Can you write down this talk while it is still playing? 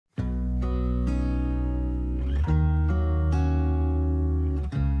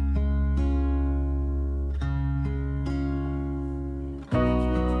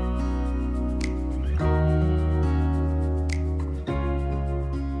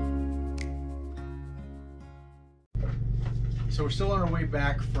So we're still on our way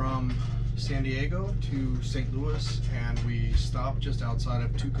back from San Diego to St. Louis, and we stopped just outside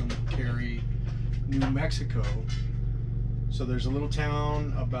of Tucumcari, New Mexico. So there's a little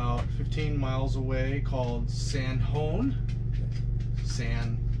town about 15 miles away called San Jon,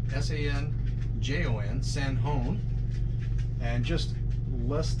 S-A-N-J-O-N, San Jon, and just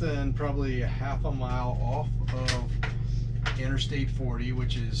less than probably a half a mile off of Interstate 40,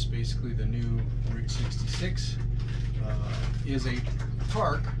 which is basically the new Route 66, is a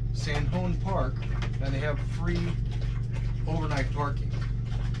park, San Jon Park, and they have free overnight parking.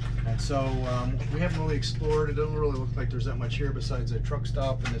 And so we haven't really explored. It doesn't really look like there's that much here besides a truck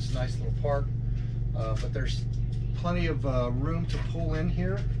stop and this nice little park. But there's plenty of room to pull in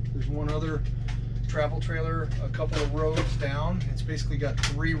here. There's one other travel trailer a couple of roads down. It's basically got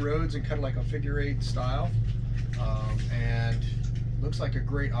 3 roads in kind of like a figure-8 style. And looks like a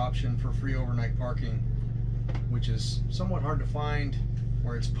great option for free overnight parking, which is somewhat hard to find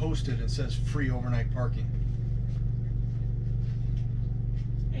where it's posted and says free overnight parking.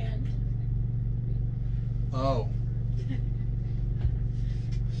 And? Oh.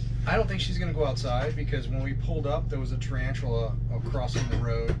 I don't think she's going to go outside, because when we pulled up there was a tarantula crossing the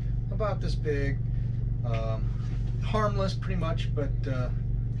road about this big. Harmless pretty much, but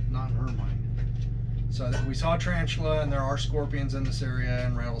not in her mind. So we saw a tarantula, and there are scorpions in this area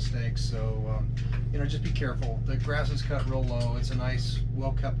and rattlesnakes, so you know, just be careful. The grass is cut real low. It's a nice,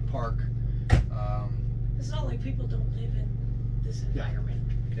 well-kept park. It's not like people don't live in this environment.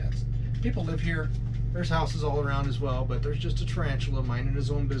 Yeah, people live here. There's houses all around as well, but there's just a tarantula minding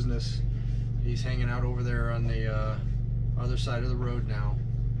his own business. He's hanging out over there on the other side of the road now.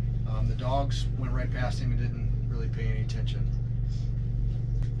 The dogs went right past him and didn't really pay any attention.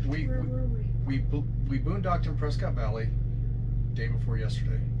 Where were we? We boondocked in Prescott Valley day before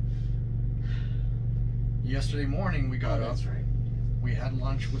yesterday. Yesterday morning we got up. That's right. We had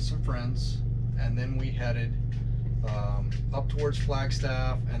lunch with some friends, and then we headed up towards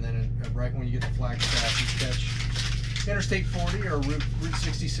Flagstaff, and then right when you get to Flagstaff you catch Interstate 40 or Route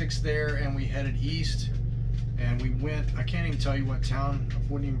 66 there, and we headed east, and we went, I can't even tell you what town, I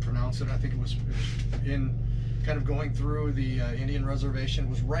wouldn't even pronounce it. I think it was in kind of going through the Indian reservation. It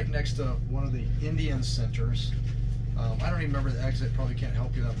was right next to one of the Indian centers. I don't even remember the exit, probably can't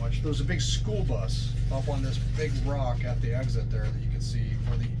help you that much. There was a big school bus up on this big rock at the exit there that you can see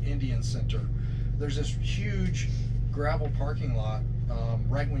for the Indian center. There's this huge gravel parking lot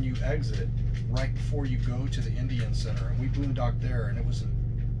right when you exit, right before you go to the Indian center, and we boondocked there, and it was,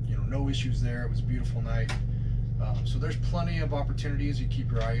 you know, no issues there. It was a beautiful night. So there's plenty of opportunities. You keep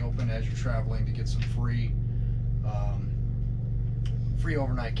your eye open as you're traveling to get some free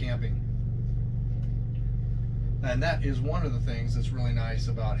overnight camping. And that is one of the things that's really nice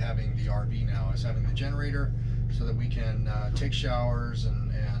about having the RV now, is having the generator so that we can take showers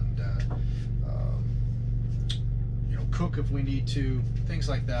and you know, cook if we need to, things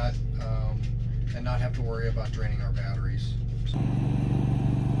like that, and not have to worry about draining our batteries.